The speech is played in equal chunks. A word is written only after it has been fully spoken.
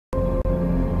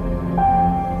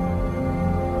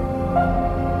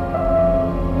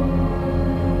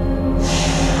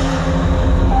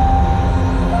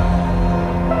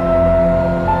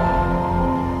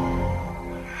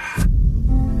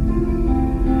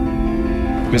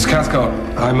Miss Cathcart,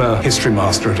 I'm a history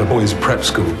master at a boys' prep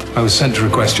school. I was sent to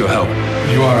request your help.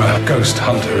 You are a ghost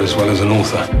hunter as well as an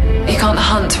author. You can't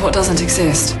hunt what doesn't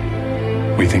exist.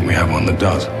 We think we have one that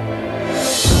does.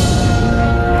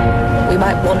 We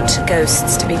might want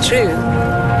ghosts to be true.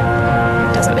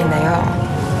 Doesn't mean they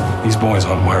are. These boys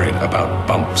aren't worried about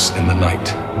bumps in the night.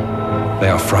 They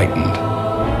are frightened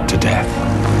to death.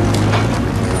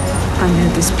 I know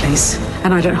this place,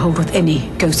 and I don't hold with any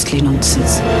ghostly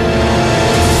nonsense.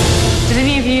 Did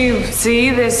any of you see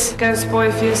this ghost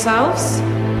boy for yourselves?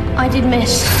 I did,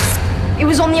 miss. It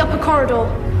was on the upper corridor.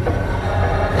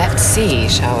 Let's see,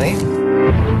 shall we?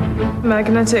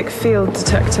 Magnetic field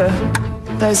detector.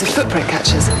 Those are footprint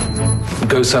catchers.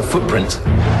 Ghosts have footprints.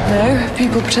 No,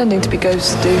 people pretending to be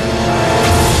ghosts do.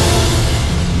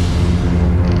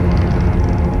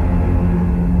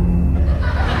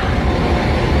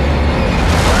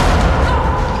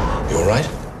 You all right?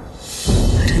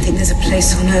 I don't think there's a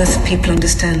place on earth people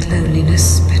understand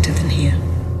loneliness better than here.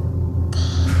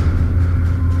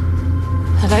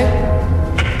 Hello?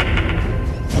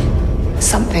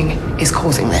 Something is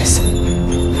causing this.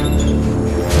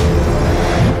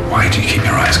 Why do you keep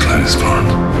your eyes closed,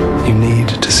 Florence? You need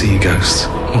to see ghosts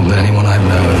more than anyone I've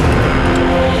known.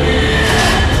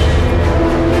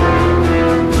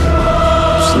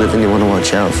 It's the living you want to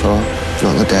watch out for,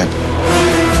 not the dead.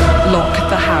 Lock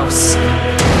the house.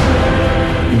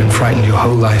 You've been frightened your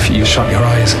whole life. You shut your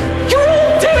eyes You're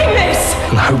all doing this!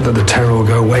 and hope that the terror will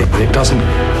go away, but it doesn't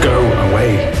go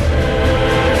away.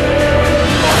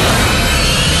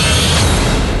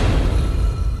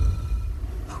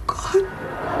 Oh, God.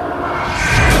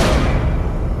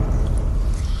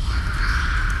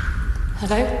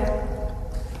 Hello?